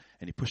arm,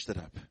 and he pushed it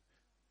up.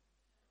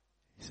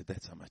 He said,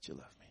 that's how much you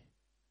love me.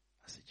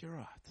 I said, you're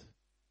right.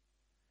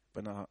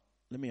 But now,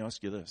 let me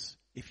ask you this.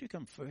 If you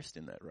come first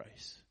in that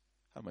race,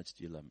 how much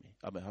do you love me?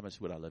 I mean, how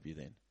much would I love you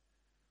then?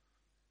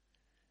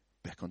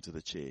 Back onto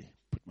the chair,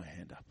 put my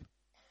hand up.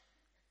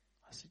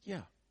 I said,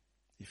 yeah.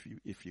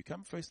 If you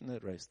come first in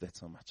that race, that's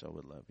how much I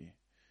would love you.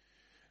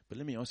 But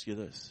let me ask you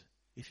this.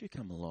 If you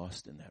come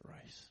last in that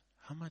race,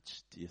 how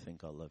much do you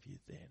think I'll love you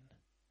then?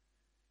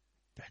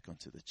 Back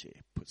onto the chair,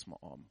 puts my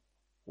arm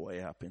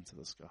way up into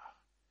the sky.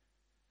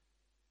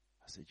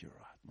 I said, you're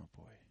right, my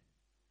boy.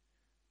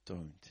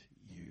 Don't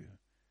you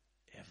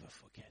ever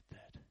forget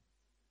that.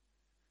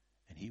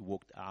 And he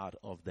walked out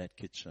of that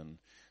kitchen,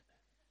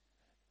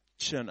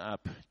 chin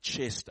up,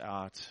 chest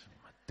out.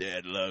 My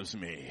dad loves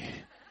me.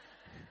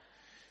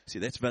 See,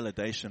 that's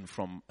validation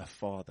from a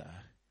father.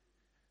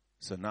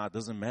 So now it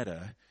doesn't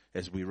matter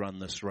as we run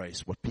this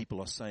race what people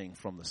are saying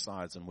from the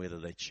sides and whether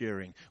they're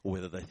cheering or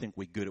whether they think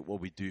we're good at what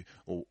we do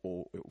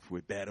or if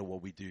we're bad at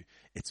what we do.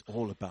 It's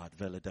all about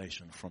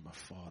validation from a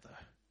father.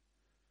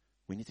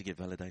 We need to get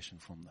validation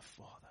from the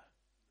Father.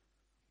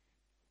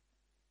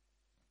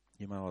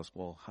 You might ask,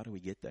 well, how do we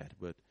get that?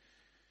 But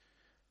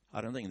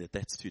I don't think that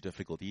that's too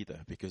difficult either,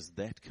 because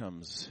that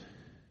comes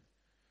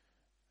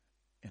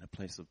in a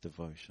place of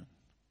devotion.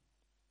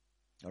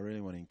 I really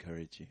want to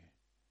encourage you.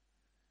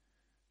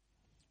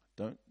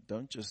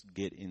 Don't just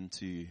get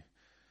into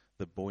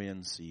the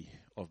buoyancy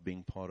of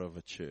being part of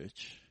a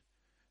church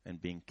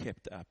and being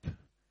kept up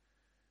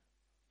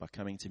by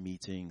coming to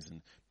meetings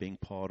and being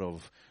part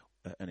of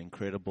an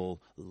incredible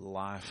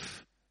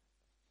life,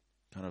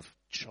 kind of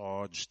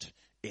charged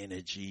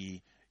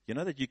energy. You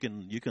know that you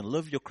can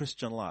live your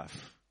Christian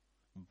life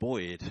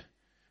buoyed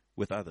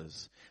with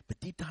others. But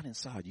deep down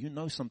inside, you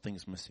know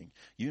something's missing.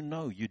 You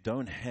know you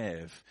don't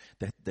have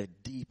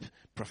that deep,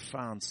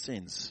 profound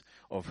sense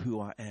of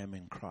who I am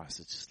in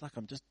Christ. It's just like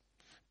I'm just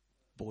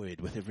buoyed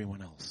with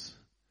everyone else.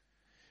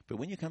 But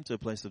when you come to a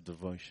place of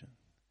devotion,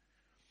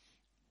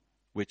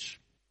 which,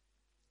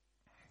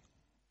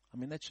 I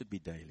mean, that should be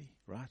daily,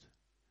 right?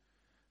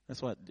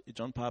 That's why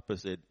John Piper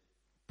said,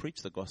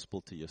 preach the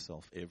gospel to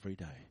yourself every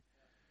day.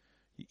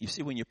 You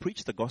see, when you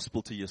preach the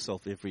gospel to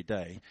yourself every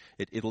day,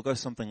 it'll go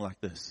something like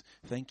this.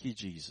 Thank you,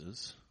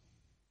 Jesus,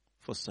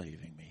 for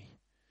saving me.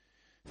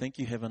 Thank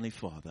you, Heavenly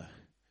Father,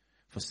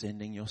 for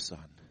sending your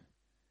Son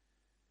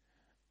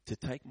to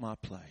take my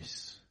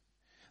place,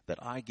 that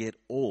I get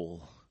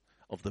all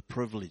of the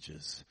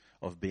privileges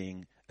of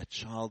being a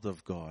child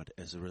of God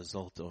as a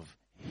result of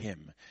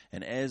Him.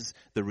 And as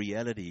the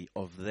reality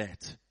of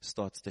that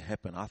starts to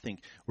happen, I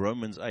think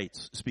Romans 8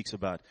 speaks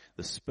about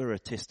the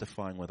Spirit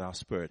testifying with our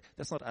spirit.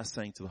 That's not us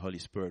saying to the Holy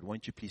Spirit,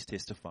 won't you please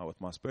testify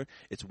with my spirit?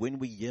 It's when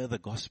we hear the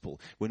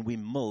gospel, when we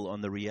mull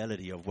on the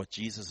reality of what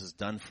Jesus has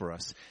done for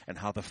us and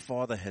how the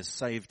Father has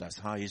saved us,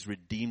 how He's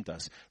redeemed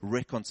us,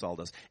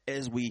 reconciled us.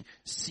 As we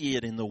see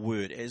it in the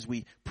Word, as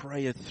we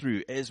pray it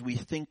through, as we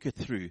think it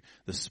through,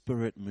 the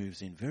Spirit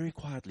moves in very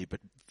quietly but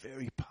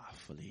very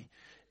powerfully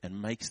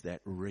and makes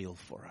that real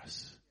for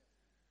us.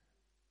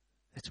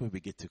 That's where we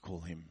get to call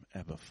Him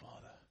Abba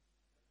Father.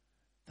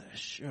 The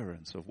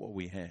assurance of what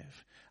we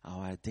have,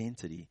 our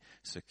identity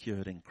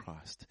secured in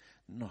Christ,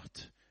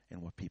 not in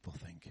what people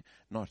think,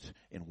 not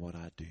in what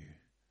I do.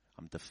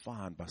 I'm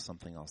defined by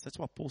something else. That's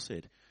what Paul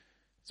said.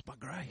 It's by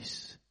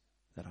grace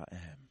that I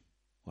am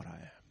what I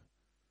am.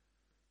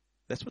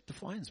 That's what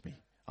defines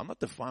me. I'm not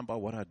defined by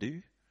what I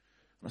do.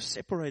 I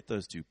separate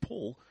those two.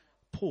 Paul,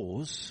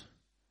 pause,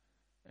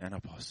 and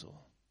apostle.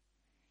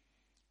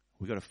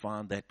 We've got to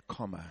find that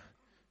comma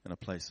in a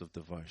place of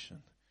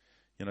devotion.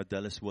 You know,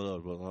 Dallas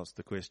Willard will ask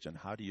the question,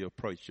 how do you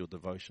approach your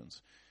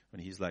devotions?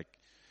 And he's like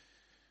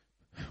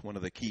one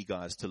of the key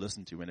guys to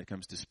listen to when it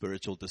comes to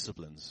spiritual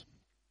disciplines.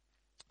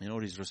 You know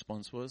what his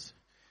response was?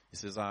 He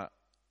says, I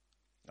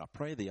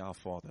pray the Our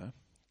Father,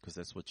 because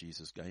that's what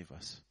Jesus gave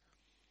us,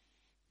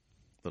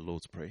 the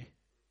Lord's Prayer.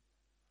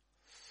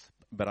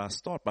 But I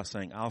start by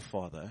saying, Our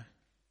Father,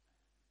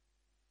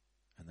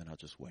 and then I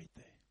just wait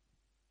there.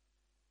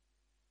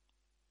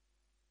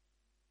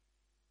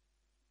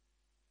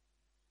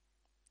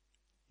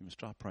 You must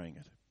try praying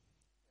it.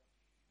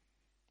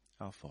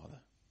 Our Father,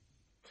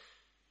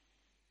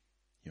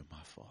 you're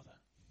my Father.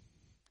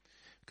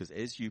 Because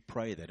as you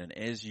pray that and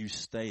as you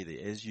stay there,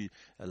 as you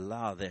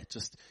allow that,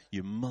 just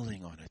you're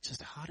mulling on it.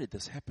 Just how did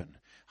this happen?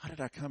 How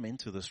did I come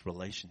into this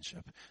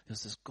relationship?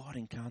 There's this God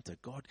encounter.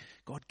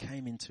 God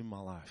came into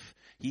my life.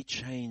 He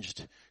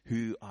changed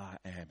who I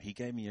am. He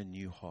gave me a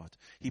new heart.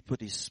 He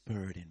put His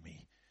Spirit in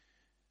me.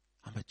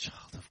 I'm a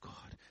child of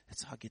God.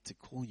 That's how I get to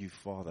call you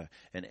Father.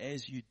 And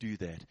as you do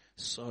that,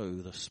 so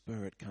the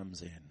Spirit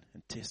comes in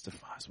and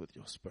testifies with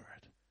your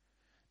spirit.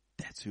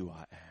 That's who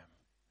I am.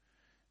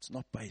 It's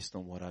not based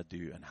on what I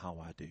do and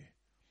how I do.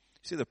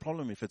 See, the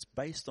problem, if it's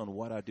based on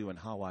what I do and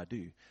how I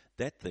do,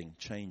 that thing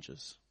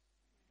changes.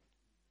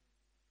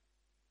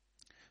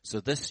 So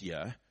this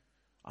year,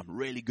 I'm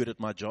really good at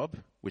my job,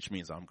 which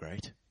means I'm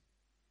great.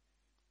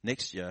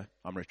 Next year,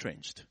 I'm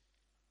retrenched.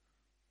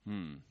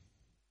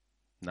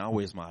 Now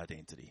where's my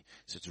identity?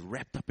 So it's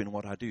wrapped up in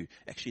what I do.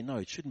 Actually, no,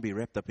 it shouldn't be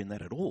wrapped up in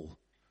that at all.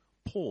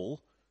 Paul,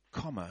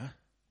 comma,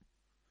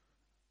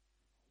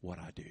 what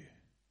I do.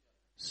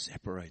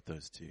 Separate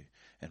those two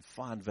and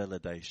find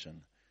validation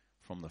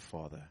from the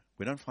Father.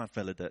 We don't find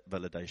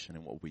validation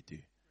in what we do.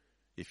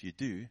 If you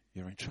do,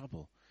 you're in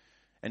trouble.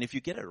 And if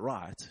you get it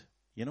right,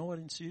 you know what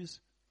ensues?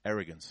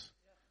 Arrogance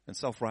and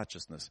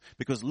self-righteousness.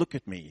 Because look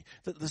at me.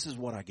 This is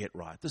what I get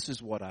right. This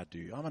is what I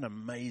do. I'm an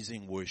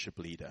amazing worship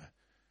leader.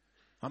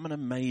 I'm an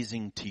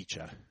amazing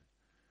teacher.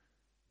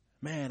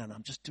 Man, and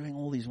I'm just doing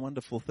all these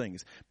wonderful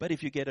things. But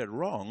if you get it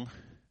wrong,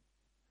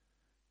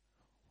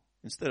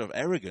 instead of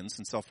arrogance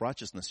and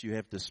self-righteousness, you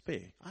have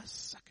despair. I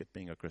suck at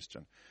being a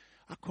Christian.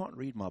 I can't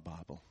read my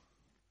Bible.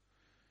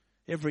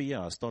 Every year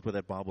I start with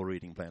that Bible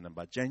reading plan, and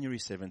by January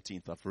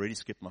 17th, I've already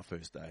skipped my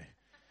first day.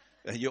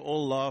 And you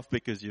all laugh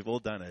because you've all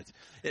done it.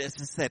 It's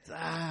just that,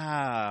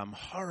 I'm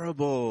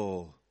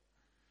horrible.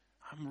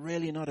 I'm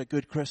really not a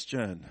good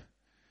Christian.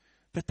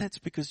 But that's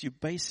because you're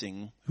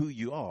basing who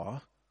you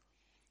are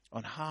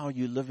on how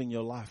you're living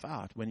your life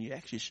out, when you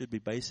actually should be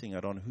basing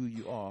it on who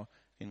you are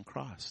in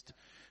Christ.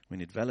 We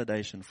need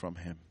validation from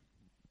Him.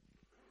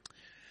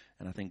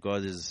 And I think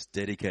God is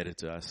dedicated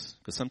to us,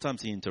 because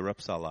sometimes He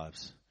interrupts our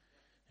lives.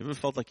 You ever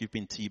felt like you've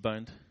been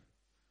T-boned?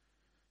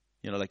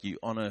 You know, like you're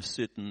on a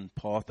certain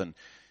path and,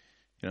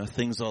 you know,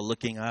 things are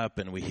looking up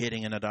and we're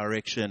heading in a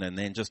direction, and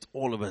then just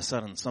all of a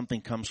sudden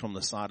something comes from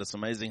the side. It's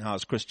amazing how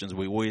as Christians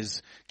we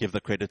always give the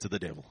credit to the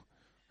devil.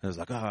 It's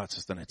like, it's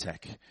just an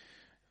attack.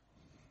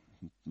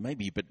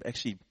 Maybe, but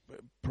actually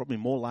probably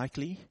more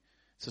likely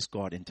it's just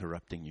God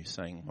interrupting you,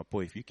 saying, my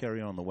boy, if you carry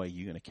on the way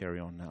you're going to carry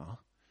on now,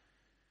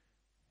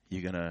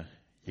 you're going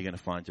to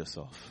find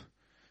yourself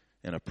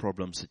in a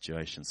problem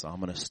situation. So I'm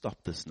going to stop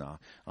this now.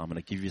 I'm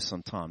going to give you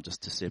some time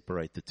just to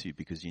separate the two,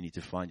 because you need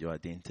to find your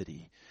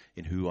identity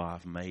in who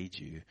I've made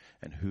you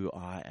and who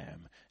I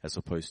am, as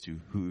opposed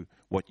to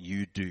what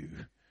you do,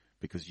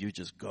 because you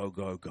just go,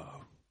 go,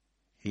 go.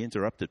 He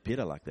interrupted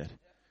Peter like that.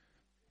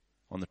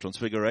 On the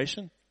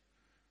Transfiguration,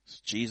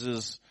 it's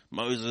Jesus,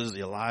 Moses,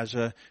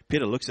 Elijah.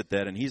 Peter looks at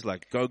that and he's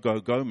like, go,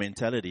 go, go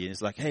mentality. And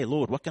he's like, hey,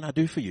 Lord, what can I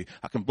do for you?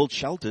 I can build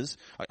shelters.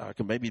 I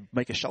can maybe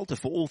make a shelter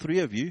for all three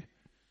of you.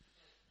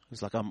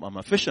 He's like, I'm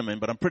a fisherman,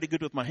 but I'm pretty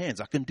good with my hands.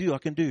 I can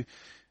do.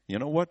 You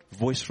know what?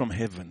 Voice from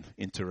heaven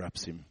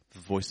interrupts him. The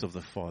voice of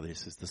the Father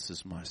says, this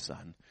is my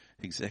son.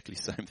 Exactly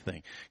same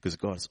thing. Because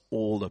God's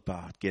all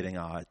about getting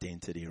our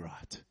identity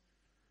right.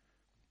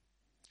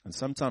 And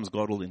sometimes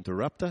God will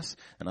interrupt us,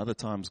 and other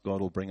times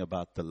God will bring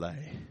about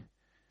delay.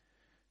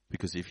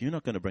 Because if you're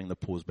not going to bring the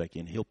pause back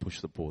in, He'll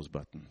push the pause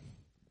button.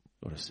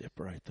 You've got to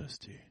separate those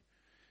two.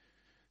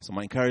 So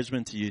my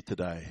encouragement to you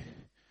today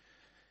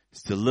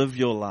is to live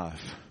your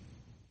life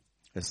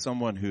as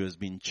someone who has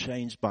been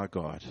changed by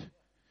God,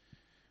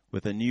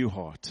 with a new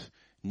heart,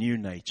 new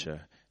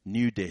nature,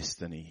 new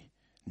destiny,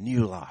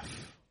 new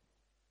life.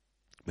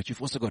 But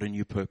you've also got a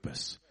new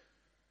purpose.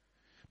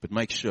 But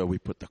make sure we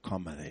put the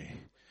comma there.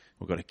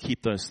 We've got to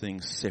keep those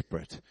things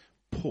separate.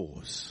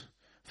 Pause.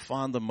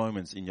 Find the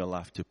moments in your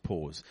life to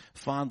pause.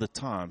 Find the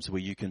times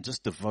where you can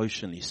just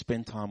devotionally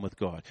spend time with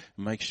God.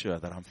 Make sure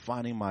that I'm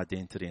finding my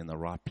identity in the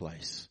right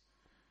place.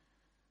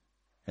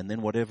 And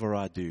then whatever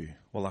I do,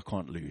 I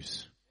can't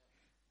lose.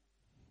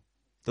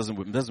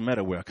 It doesn't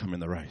matter where I come in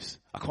the race.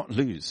 I can't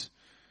lose.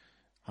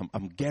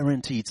 I'm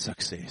guaranteed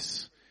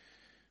success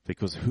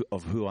because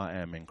of who I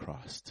am in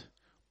Christ.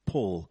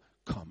 Paul,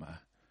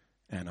 comma,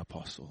 an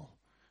apostle.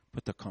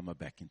 Put the comma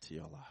back into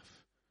your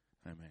life.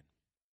 Amen.